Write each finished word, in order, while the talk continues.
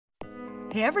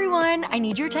Hey everyone, I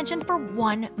need your attention for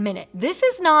 1 minute. This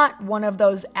is not one of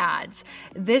those ads.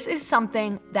 This is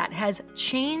something that has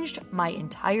changed my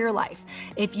entire life.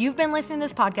 If you've been listening to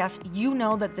this podcast, you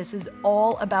know that this is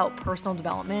all about personal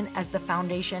development as the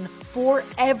foundation for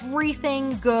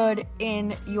everything good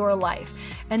in your life.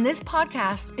 And this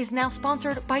podcast is now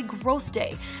sponsored by Growth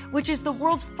Day, which is the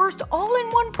world's first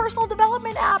all-in-one personal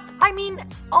development app. I mean,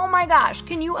 oh my gosh,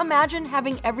 can you imagine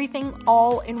having everything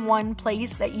all in one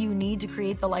place that you need to create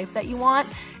the life that you want?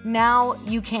 Now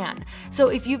you can. So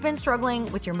if you've been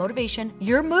struggling with your motivation,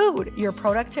 your mood, your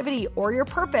productivity, or your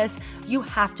purpose, you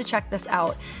have to check this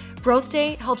out. Growth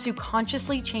Day helps you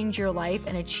consciously change your life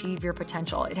and achieve your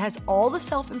potential. It has all the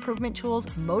self-improvement tools,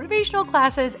 motivational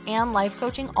classes, and life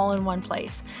coaching all in one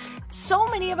place. So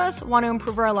many of us want to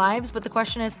improve our lives, but the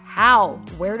question is how?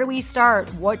 Where do we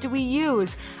start? What do we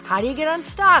use? How do you get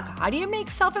unstuck? How do you make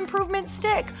self-improvement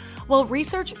stick? Well,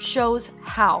 research shows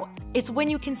how. It's when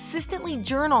you consistently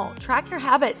journal, track your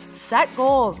habits, set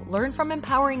goals, learn from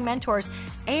empowering mentors,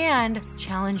 and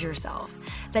challenge yourself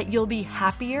that you'll be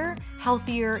happier,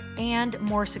 healthier, and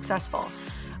more successful.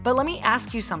 But let me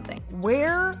ask you something.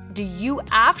 Where do you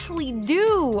actually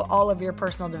do all of your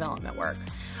personal development work?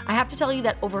 I have to tell you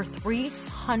that over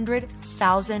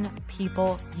 300,000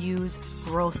 people use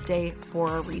Growth Day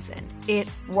for a reason. It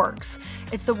works.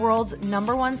 It's the world's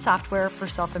 #1 software for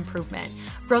self-improvement.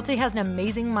 Growth Day has an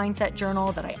amazing mindset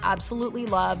journal that I absolutely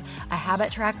love, a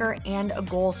habit tracker, and a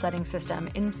goal-setting system.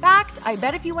 In fact, I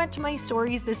bet if you went to my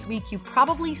stories this week, you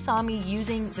probably saw me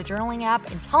using the journaling app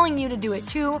and telling you to do it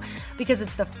too, because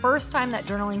it's the first time that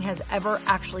journaling has ever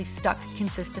actually stuck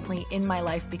consistently in my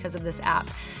life because of this app.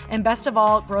 And best of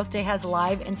all, Growth Day has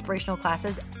live inspirational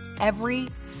classes every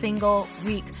single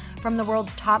week from the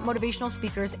world's top motivational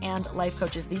speakers and life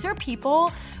coaches. These are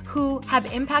people who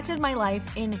have impacted my life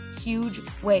in huge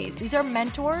ways. These are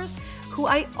mentors who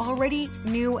I already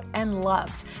knew and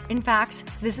loved. In fact,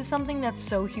 this is something that's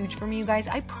so huge for me, you guys.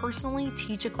 I personally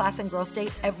teach a class in Growth Day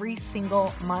every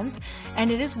single month,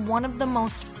 and it is one of the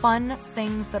most fun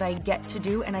things that I get to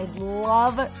do, and I'd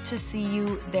love to see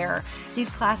you there.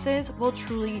 These classes will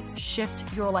truly shift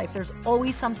your life. There's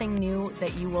always something new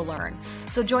that you will learn.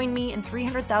 So join me and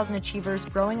 300,000 achievers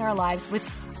growing our lives with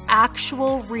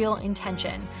actual real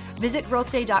intention. Visit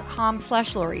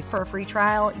growthday.com/Lori for a free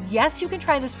trial. Yes, you can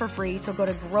try this for free. So go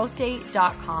to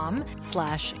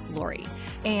growthday.com/Lori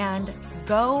and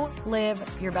go live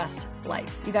your best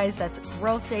life. You guys, that's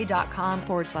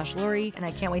growthday.com/Lori. And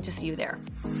I can't wait to see you there.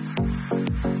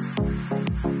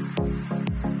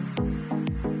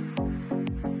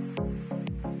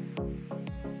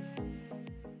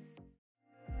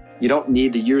 You don't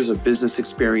need the years of business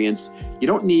experience. You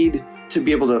don't need to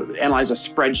be able to analyze a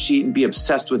spreadsheet and be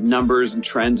obsessed with numbers and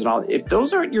trends and all. If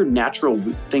those aren't your natural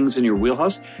things in your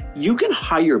wheelhouse, you can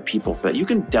hire people for that. You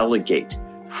can delegate.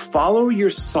 Follow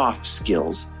your soft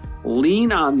skills.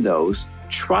 Lean on those.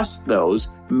 Trust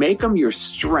those. Make them your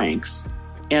strengths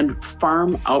and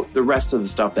farm out the rest of the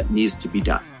stuff that needs to be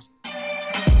done.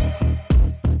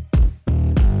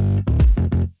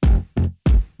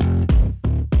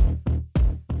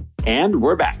 And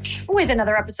we're back. With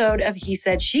another episode of He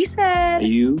Said, She Said. Are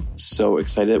you so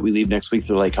excited that we leave next week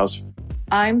for the lake house?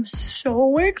 I'm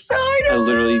so excited. I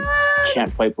literally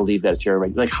can't quite believe that's here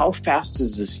already. Like, how fast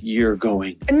is this year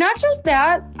going? Not just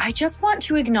that, I just want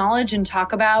to acknowledge and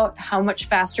talk about how much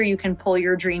faster you can pull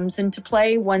your dreams into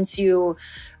play once you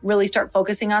really start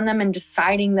focusing on them and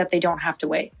deciding that they don't have to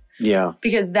wait. Yeah.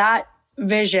 Because that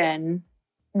vision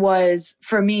was,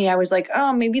 for me, I was like,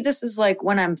 oh, maybe this is like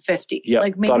when I'm 50. Yeah,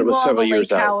 like maybe we'll have a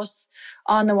lake out. house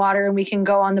on the water and we can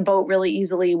go on the boat really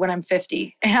easily when I'm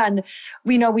 50. And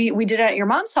we know we did it at your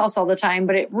mom's house all the time,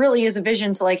 but it really is a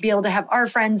vision to like be able to have our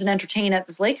friends and entertain at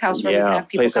this lake house where we can have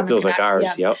people place come that feels and like connect.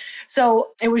 ours. Yeah. Yep.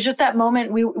 So it was just that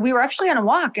moment. We were actually on a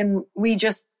walk and we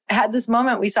just had this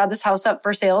moment. We saw this house up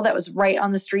for sale that was right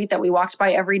on the street that we walked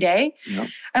by every day. Yep.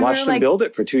 And Watched them build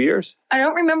it for 2 years. I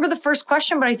don't remember the first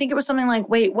question, but I think it was something like,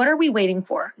 wait, what are we waiting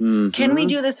for? Mm-hmm. Can we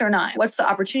do this or not? What's the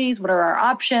opportunities? What are our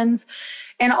options?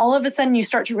 And all of a sudden you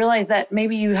start to realize that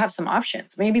maybe you have some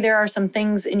options. Maybe there are some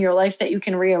things in your life that you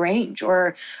can rearrange,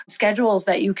 or schedules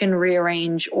that you can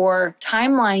rearrange, or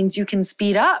timelines you can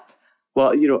speed up.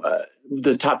 Well,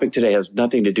 the topic today has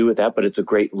nothing to do with that, but it's a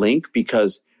great link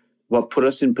because what put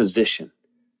us in position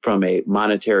from a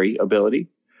monetary ability,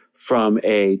 from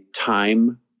a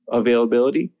time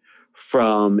availability,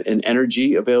 from an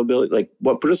energy availability, like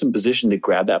what put us in position to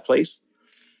grab that place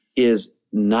is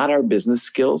not our business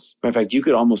skills. Matter of fact, you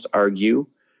could almost argue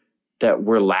that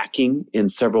we're lacking in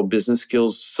several business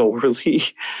skills sorely,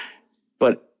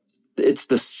 but it's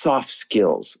the soft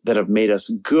skills that have made us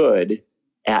good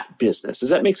at business. Does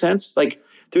that make sense? Like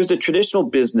there's the traditional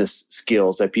business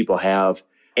skills that people have,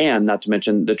 and not to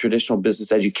mention the traditional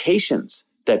business educations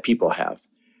that people have.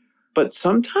 But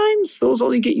sometimes those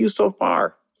only get you so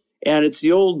far. And it's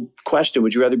the old question,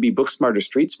 would you rather be book smart or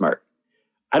street smart?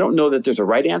 I don't know that there's a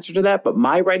right answer to that, but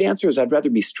my right answer is I'd rather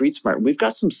be street smart. We've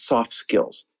got some soft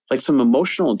skills, like some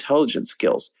emotional intelligence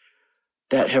skills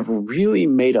that have really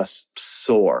made us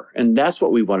soar. And that's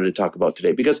what we wanted to talk about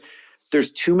today, because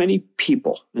there's too many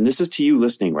people, and this is to you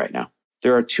listening right now.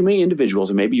 There are too many individuals,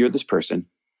 and maybe you're this person,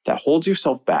 that holds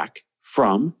yourself back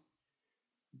from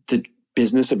the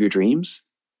business of your dreams,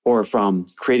 or from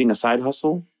creating a side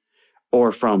hustle,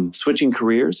 or from switching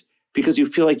careers, because you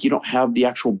feel like you don't have the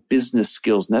actual business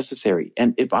skills necessary.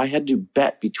 And if I had to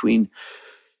bet between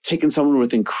taking someone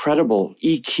with incredible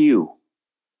EQ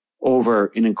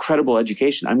over an incredible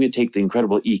education, I'm going to take the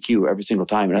incredible EQ every single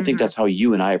time. And I think that's how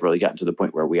you and I have really gotten to the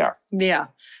point where we are. Yeah,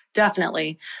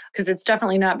 definitely. Because it's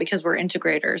definitely not because we're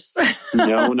integrators.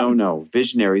 No.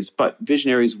 Visionaries, but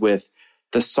visionaries with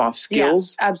the soft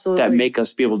skills that make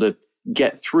us be able to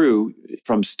get through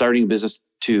from starting a business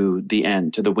to the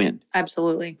end, to the win.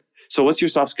 Absolutely. So what's your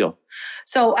soft skill?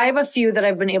 So I have a few that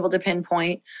I've been able to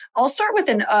pinpoint. I'll start with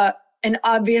an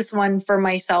obvious one for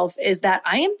myself is that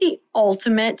I am the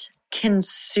ultimate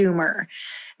consumer.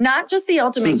 Not just the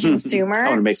ultimate consumer. I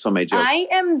want to make so many jokes. I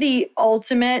am the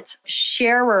ultimate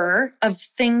sharer of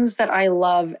things that I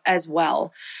love as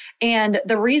well. And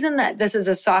the reason that this is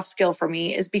a soft skill for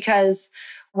me is because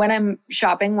when I'm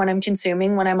shopping, when I'm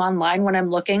consuming, when I'm online, when I'm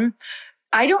looking,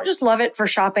 I don't just love it for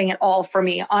shopping at all for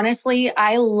me. Honestly,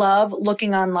 I love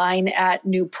looking online at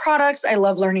new products. I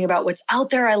love learning about what's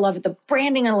out there. I love the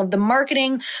branding. I love the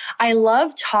marketing. I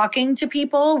love talking to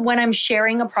people when I'm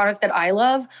sharing a product that I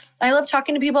love. I love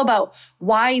talking to people about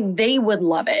why they would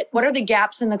love it. What are the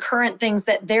gaps in the current things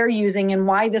that they're using and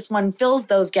why this one fills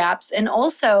those gaps? And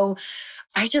also,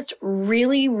 I just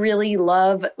really, really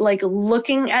love like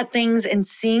looking at things and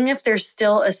seeing if there's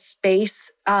still a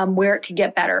space where it could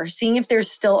get better. Seeing if there's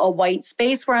still a white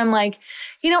space where I'm like,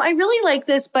 I really like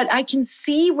this, but I can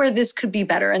see where this could be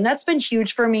better. And that's been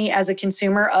huge for me as a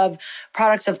consumer of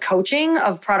products of coaching,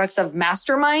 of products of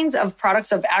masterminds, of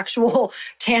products of actual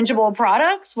tangible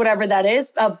products, whatever that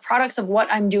is, of products of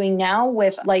what I'm doing now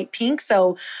with Light Pink.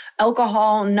 So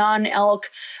alcohol,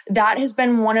 non-alc, that has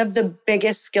been one of the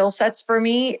biggest skill sets for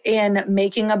me in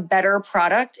making a better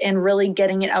product and really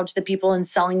getting it out to the people and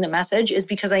selling the message is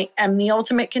because I am the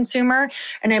ultimate consumer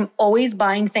and I'm always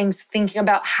buying things thinking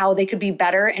about how they could be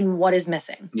better and what is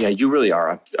missing. Yeah, you really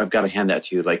are. I've got to hand that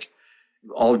to you. Like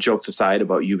all jokes aside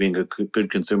about you being a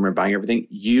good consumer and buying everything,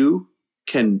 you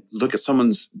can look at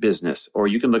someone's business or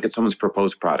you can look at someone's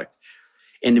proposed product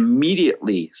and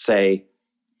immediately say,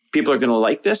 people are going to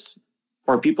like this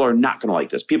or people are not going to like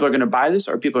this. People are going to buy this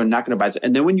or people are not going to buy this.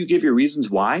 And then when you give your reasons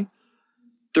why,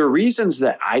 there are reasons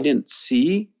that I didn't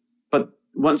see, but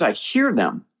once I hear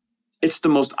them, it's the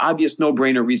most obvious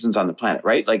no-brainer reasons on the planet,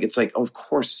 right? Like, it's like, oh, of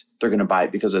course they're going to buy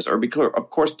it because of this, or because, of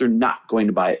course they're not going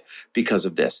to buy it because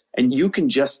of this. And you can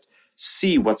just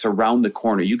see what's around the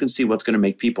corner. You can see what's going to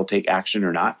make people take action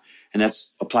or not. And that's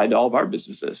applied to all of our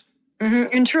businesses.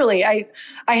 Mm-hmm. And truly, I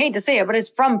hate to say it, but it's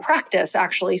from practice,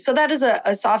 actually. So that is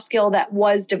a soft skill that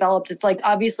was developed. It's like,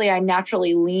 obviously, I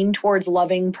naturally lean towards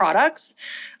loving products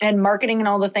and marketing and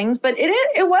all the things, but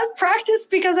it was practice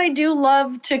because I do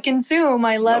love to consume.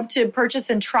 I love to purchase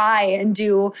and try and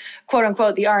do, quote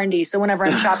unquote, the R&D. So whenever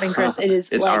I'm shopping, Chris,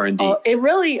 it's like, R&D. Oh, it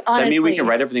really, honestly. Does that mean we can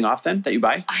write everything off then that you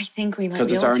buy? I think we might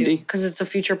be able to because it's a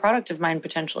future product of mine,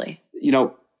 potentially.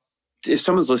 If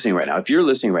someone's listening right now, if you're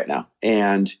listening right now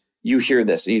and you hear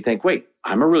this and you think, wait,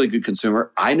 I'm a really good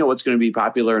consumer. I know what's going to be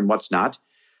popular and what's not.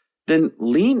 Then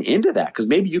lean into that because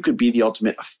maybe you could be the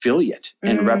ultimate affiliate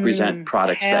and represent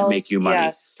products that make you money.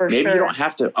 Yes, for maybe sure. You don't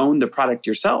have to own the product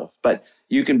yourself, but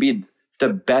you can be the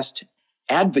best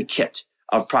advocate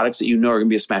of products that you know are going to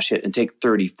be a smash hit and take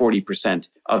 30, 40%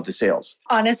 of the sales.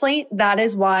 Honestly, that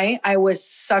is why I was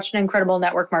such an incredible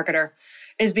network marketer.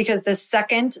 Is because the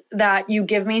second that you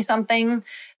give me something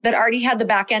that already had the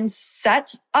back end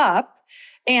set up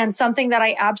and something that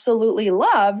I absolutely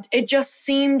loved, it just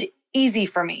seemed easy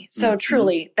for me. So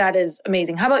truly, that is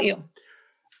amazing. How about you?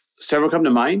 Several come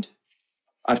to mind.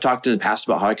 I've talked in the past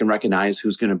about how I can recognize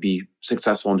who's going to be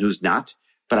successful and who's not,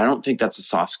 but I don't think that's a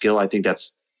soft skill. I think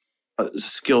that's a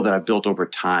skill that I've built over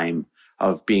time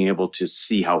of being able to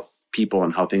see how people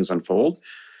and how things unfold.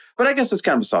 But I guess it's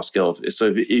kind of a soft skill.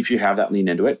 So if you have that, lean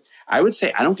into it. I would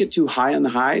say I don't get too high on the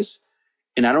highs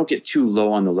and I don't get too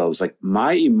low on the lows. Like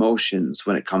my emotions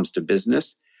when it comes to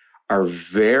business are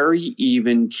very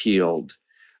even keeled.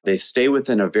 They stay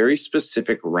within a very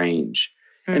specific range.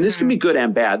 And this can be good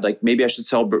and bad. Like maybe I should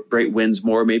celebrate wins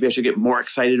more. Maybe I should get more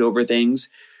excited over things.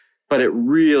 But it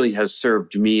really has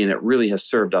served me and it really has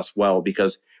served us well,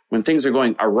 because when things are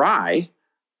going awry,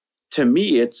 to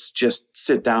me, it's just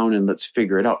sit down and let's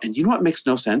figure it out. And you know what makes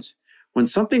no sense? When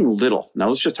something little, now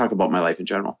let's just talk about my life in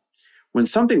general. When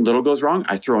something little goes wrong,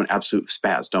 I throw an absolute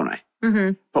spaz, don't I?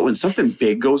 Mm-hmm. But when something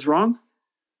big goes wrong,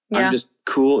 I'm just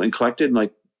cool and collected and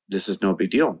like, this is no big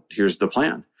deal. Here's the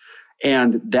plan.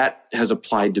 And that has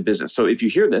applied to business. So if you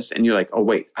hear this and you're like, oh,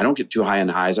 wait, I don't get too high on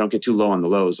the highs. I don't get too low on the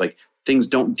lows. Like things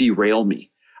don't derail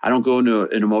me. I don't go into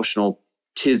an emotional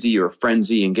tizzy or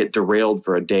frenzy and get derailed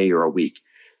for a day or a week.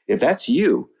 If that's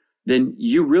you, then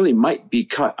you really might be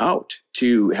cut out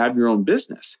to have your own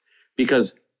business,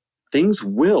 because things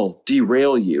will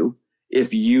derail you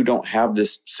if you don't have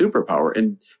this superpower.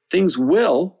 And things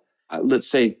will, let's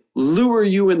say, lure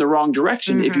you in the wrong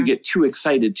direction if you get too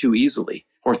excited too easily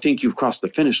or think you've crossed the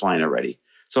finish line already.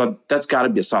 So that's got to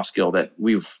be a soft skill that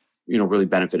we've, really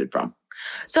benefited from.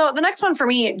 So the next one for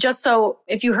me, just so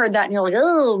if you heard that and you're like,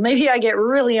 oh, maybe I get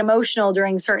really emotional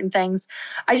during certain things,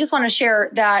 I just want to share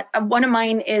that one of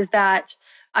mine is that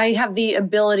I have the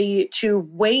ability to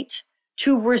wait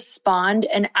to respond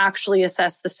and actually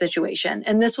assess the situation.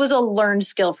 And this was a learned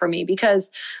skill for me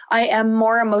because I am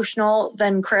more emotional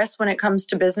than Chris when it comes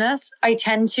to business. I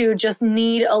tend to just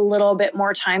need a little bit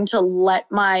more time to let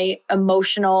my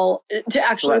emotional, to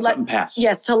actually let something pass.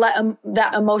 Yes, to let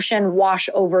that emotion wash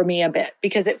over me a bit,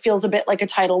 because it feels a bit like a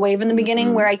tidal wave in the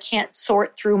beginning where I can't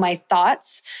sort through my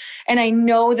thoughts. And I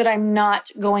know that I'm not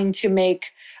going to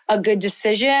make a good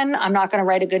decision. I'm not going to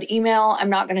write a good email. I'm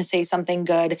not going to say something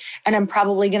good. And I'm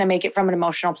probably going to make it from an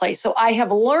emotional place. So I have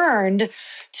learned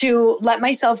to let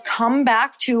myself come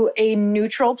back to a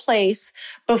neutral place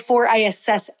before I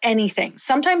assess anything.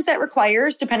 Sometimes that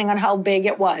requires, depending on how big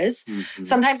it was,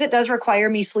 sometimes it does require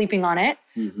me sleeping on it,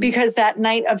 because that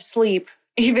night of sleep,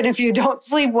 even if you don't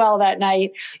sleep well that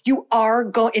night,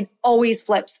 it always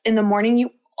flips. In the morning, you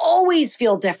always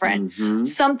feel different.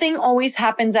 Something always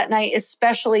happens at night,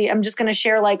 especially, I'm just going to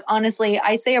share, like, honestly,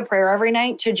 I say a prayer every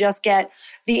night to just get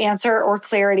the answer or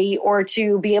clarity or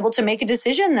to be able to make a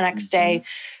decision the next day.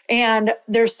 And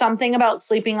there's something about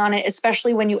sleeping on it,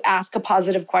 especially when you ask a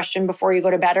positive question before you go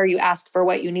to bed, or you ask for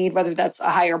what you need, whether that's a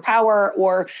higher power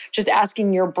or just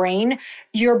asking your brain.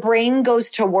 Your brain goes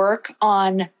to work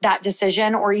on that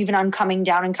decision, or even on coming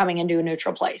down and coming into a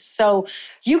neutral place. So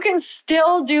you can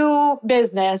still do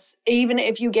business even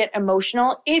if you get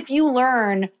emotional, if you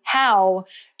learn how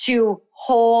to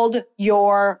hold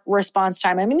your response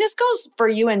time. I mean, this goes for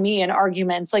you and me in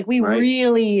arguments. Like, we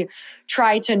really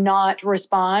try to not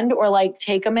respond or like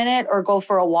take a minute or go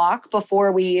for a walk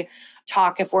before we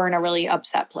talk if we're in a really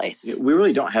upset place. We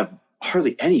really don't have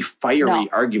hardly any fiery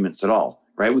arguments at all,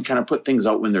 right? We kind of put things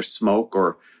out when there's smoke,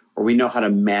 or we know how to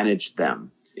manage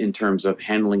them in terms of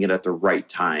handling it at the right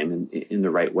time and in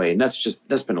the right way. And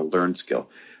that's been a learned skill.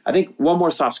 I think one more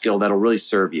soft skill that'll really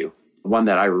serve you, one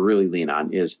that I really lean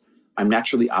on, is I'm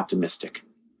naturally optimistic.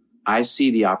 I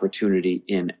see the opportunity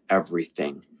in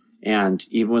everything. And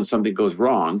even when something goes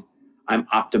wrong, I'm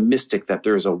optimistic that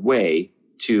there's a way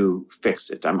to fix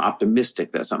it. I'm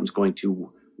optimistic that something's going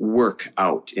to work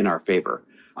out in our favor.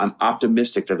 I'm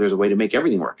optimistic that there's a way to make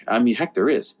everything work. I mean, heck, there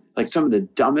is. Like, some of the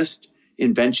dumbest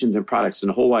inventions and products in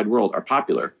the whole wide world are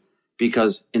popular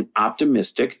because an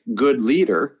optimistic, good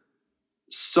leader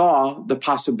saw the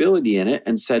possibility in it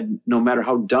and said, no matter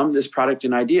how dumb this product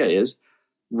and idea is,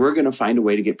 we're going to find a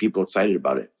way to get people excited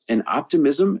about it. And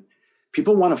optimism,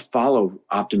 people want to follow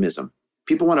optimism.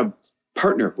 People want to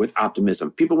partner with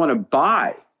optimism. People want to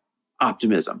buy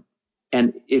optimism.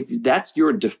 And if that's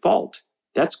your default,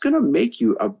 that's going to make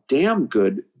you a damn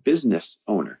good business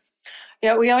owner.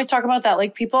 Yeah, we always talk about that.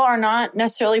 Like, people are not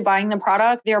necessarily buying the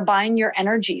product. They're buying your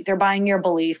energy. They're buying your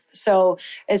belief. So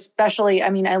especially,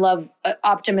 I mean, I love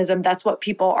optimism. That's what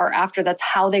people are after. That's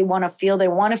how they want to feel. They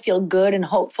want to feel good and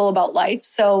hopeful about life.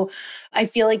 So I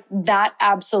feel like that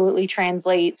absolutely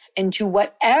translates into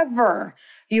whatever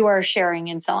you are sharing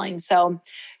and selling. So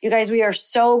you guys, we are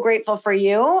so grateful for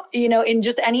you. In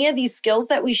just any of these skills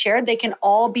that we shared, they can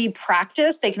all be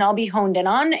practiced. They can all be honed in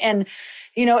on. And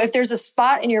if there's a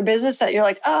spot in your business that you're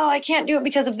like, oh, I can't do it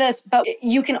because of this, but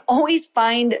you can always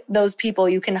find those people.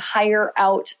 You can hire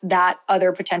out that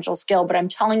other potential skill. But I'm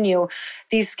telling you,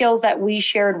 these skills that we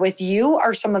shared with you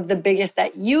are some of the biggest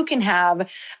that you can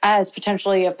have as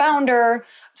potentially a founder,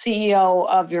 CEO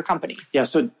of your company. Yeah,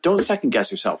 so don't second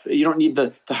guess yourself. You don't need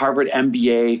the Harvard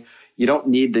MBA. You don't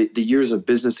need the years of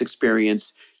business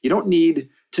experience. You don't need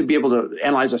to be able to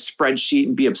analyze a spreadsheet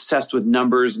and be obsessed with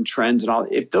numbers and trends and all.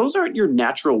 If those aren't your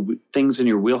natural things in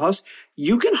your wheelhouse,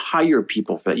 You can hire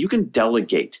people for that. You can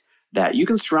delegate that. You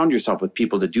can surround yourself with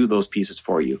people to do those pieces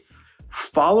for you.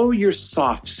 Follow your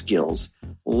soft skills,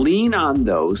 lean on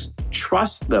those,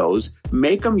 trust those,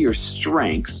 make them your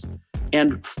strengths,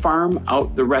 and farm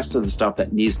out the rest of the stuff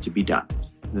that needs to be done.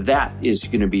 That is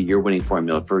going to be your winning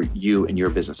formula for you and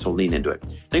your business. So lean into it.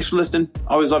 Thanks for listening.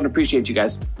 Always love and appreciate you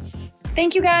guys.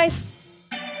 Thank you, guys.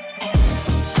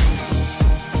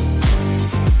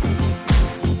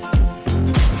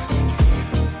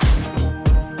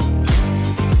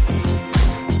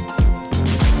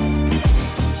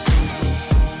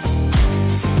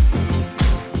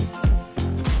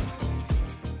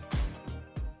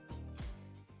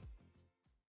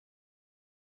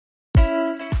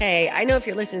 Hey, I know if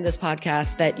you're listening to this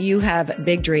podcast that you have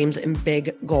big dreams and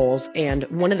big goals. And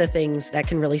one of the things that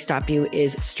can really stop you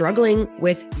is struggling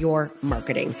with your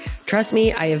marketing. Trust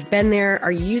me, I have been there.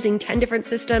 Are you using 10 different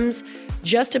systems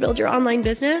just to build your online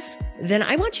business? Then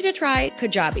I want you to try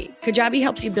Kajabi. Kajabi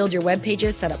helps you build your web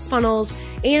pages, set up funnels,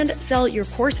 and sell your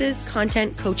courses,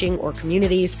 content, coaching, or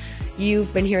communities.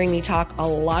 You've been hearing me talk a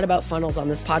lot about funnels on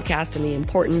this podcast and the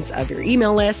importance of your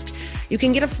email list. You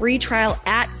can get a free trial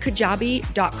at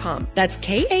kajabi.com. That's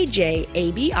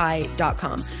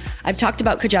Kajabi.com. I've talked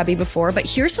about Kajabi before, but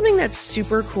here's something that's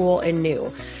super cool and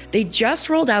new. They just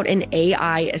rolled out an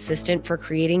AI assistant for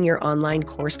creating your online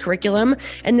course curriculum.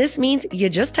 And this means you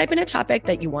just type in a topic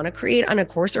that you want to create on a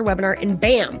course or webinar and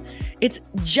bam, it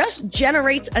just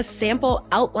generates a sample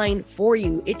outline for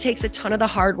you. It takes a ton of the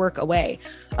hard work away.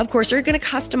 Of course, you're going to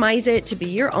customize it to be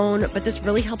your own, but this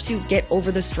really helps you get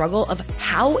over the struggle of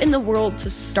how in the world to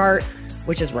start,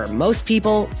 which is where most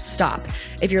people stop.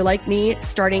 If you're like me,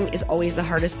 starting is always the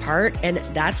hardest part, and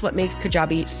that's what makes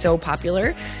Kajabi so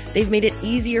popular. They've made it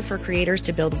easier for creators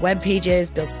to build web pages,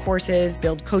 build courses,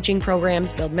 build coaching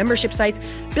programs, build membership sites,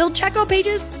 build checkout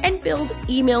pages, and build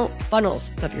email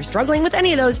funnels. So if you're struggling with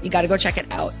any of those, you got to go check it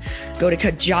out. Go to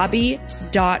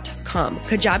Kajabi.com.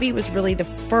 Kajabi was really the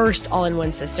first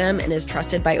all-in-one system and is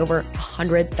trusted by over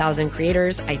 100,000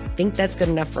 creators. I think that's good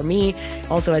enough for me.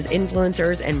 Also as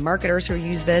influencers and marketers who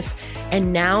use this.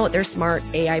 And now their smart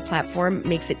AI platform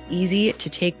makes it easy to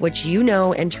take what you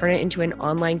know and turn it into an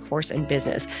online course and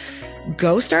business.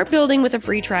 Go start building with a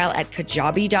free trial at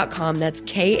Kajabi.com. That's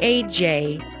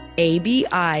Kajabi.com.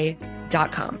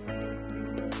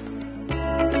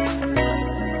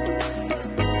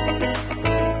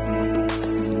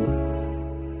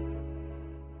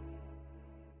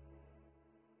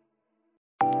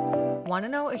 Want to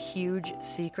know a huge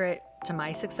secret to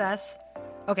my success?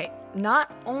 Okay,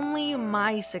 not only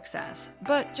my success,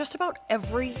 but just about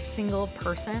every single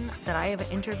person that I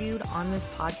have interviewed on this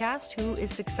podcast who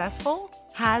is successful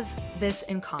has this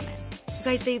in common. You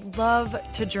guys, they love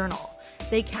to journal.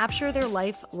 They capture their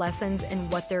life lessons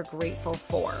and what they're grateful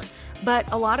for.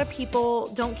 But a lot of people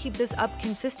don't keep this up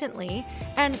consistently.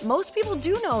 And most people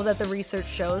do know that the research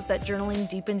shows that journaling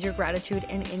deepens your gratitude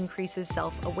and increases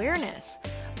self-awareness.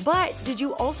 But did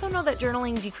you also know that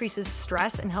journaling decreases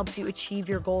stress and helps you achieve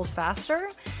your goals faster?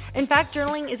 In fact,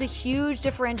 journaling is a huge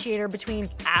differentiator between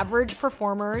average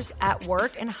performers at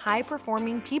work and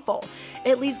high-performing people.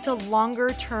 It leads to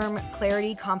longer-term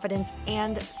clarity, confidence,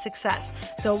 and success.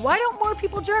 So why don't more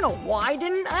people journal? Why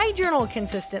didn't I journal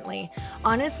consistently?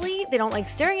 Honestly, they don't like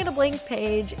staring at a blank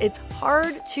page. It's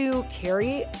hard to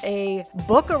carry a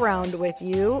book around with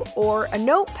you or a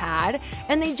notepad,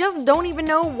 and they just don't even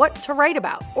know what to write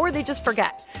about, or they just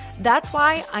forget. That's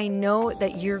why I know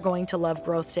that you're going to love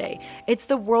Growth Day. It's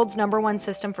the world's #1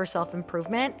 system for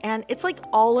self-improvement, and it's like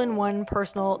all-in-one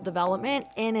personal development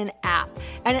in an app.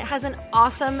 And it has an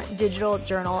awesome digital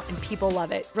journal, and people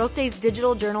love it. Growth Day's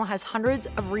digital journal has hundreds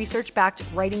of research-backed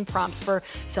writing prompts for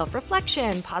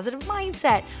self-reflection, positive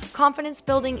mindset, confidence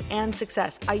building, and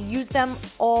success. I use them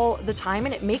all the time,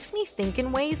 and it makes me think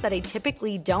in ways that I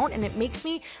typically don't, and it makes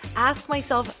me ask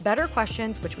myself better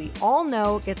questions, which we all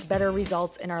know gets better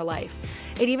results in our life.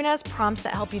 It even has prompts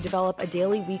that help you develop a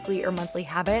daily, weekly, or monthly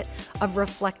habit of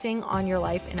reflecting on your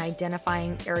life and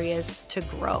identifying areas to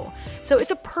grow. So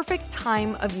it's a perfect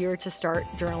time of year to start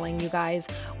journaling, you guys.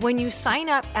 When you sign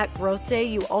up at Growth Day,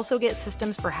 you also get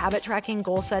systems for habit tracking,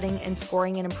 goal setting, and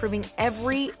scoring, and improving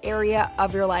every area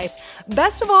of your life.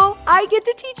 Best of all, I get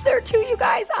to teach there too, you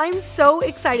guys. I'm so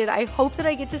excited. I hope that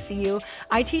I get to see you.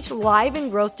 I teach live in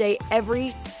Growth Day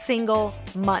every single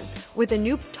month with a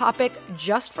new topic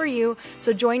just for you.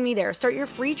 So join me there. Start your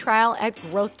free trial at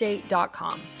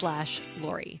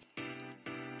growthday.com/Lori.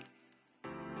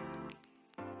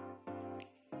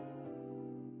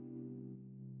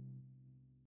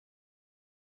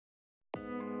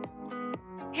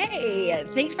 Hey,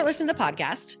 thanks for listening to the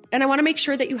podcast. And I want to make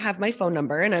sure that you have my phone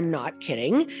number, and I'm not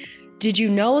kidding. Did you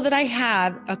know that I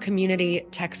have a community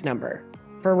text number?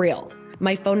 For real.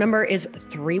 My phone number is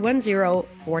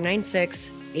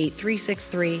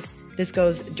 310-496-8363. This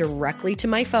goes directly to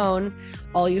my phone.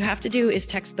 All you have to do is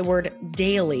text the word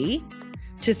daily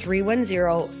to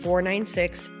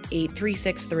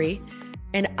 310-496-8363.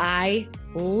 And I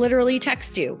literally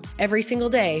text you every single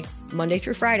day, Monday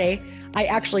through Friday. I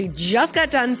actually just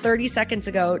got done 30 seconds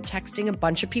ago texting a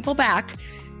bunch of people back,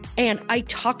 and I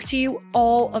talk to you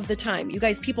all of the time. You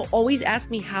guys, people always ask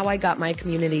me how I got my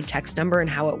community text number and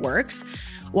how it works.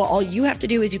 Well, all you have to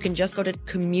do is you can just go to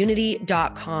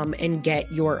community.com and get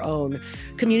your own.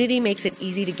 Community makes it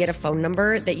easy to get a phone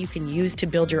number that you can use to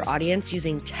build your audience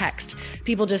using text.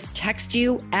 People just text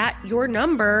you at your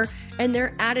number and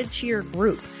they're added to your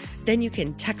group. Then you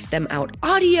can text them out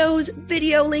audios,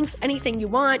 video links, anything you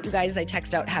want. You guys, I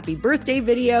text out happy birthday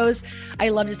videos. I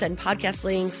love to send podcast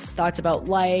links, thoughts about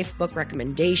life, book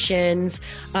recommendations,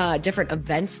 different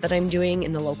events that I'm doing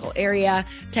in the local area.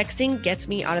 Texting gets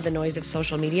me out of the noise of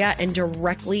social media and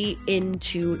directly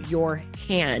into your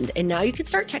hand. And now you can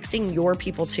start texting your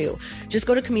people too. Just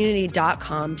go to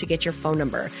community.com to get your phone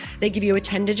number. They give you a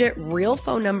 10-digit real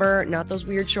phone number, not those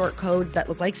weird short codes that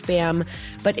look like spam,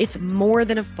 but it's more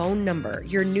than a phone number.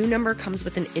 Your new number comes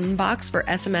with an inbox for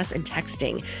SMS and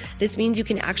texting. This means you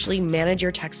can actually manage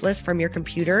your text list from your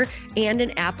computer and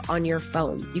an app on your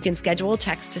phone. You can schedule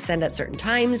text to send at certain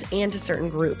times and to certain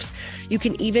groups. You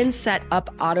can even set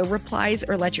up auto replies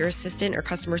or let your assistant or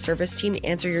customer service team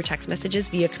answer your text messages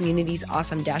via Community's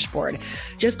awesome dashboard.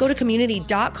 Just go to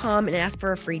community.com and ask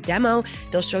for a free demo.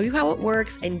 They'll show you how it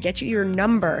works and get you your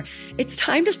number. It's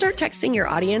time to start texting your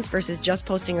audience versus just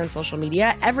posting on social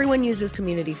media. Everyone uses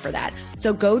Community for that.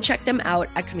 So go check them out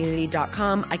at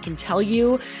community.com. I can tell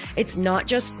you it's not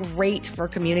just great for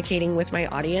communicating with my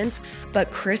audience, but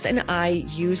Chris and I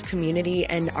use Community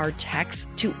and our texts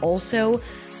to also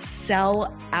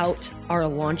sell out our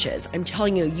launches. I'm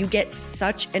telling you, you get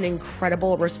such an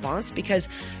incredible response because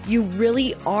you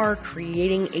really are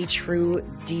creating a true,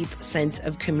 deep sense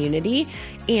of community,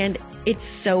 and it's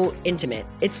so intimate.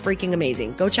 It's freaking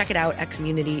amazing. Go check it out at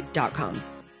community.com.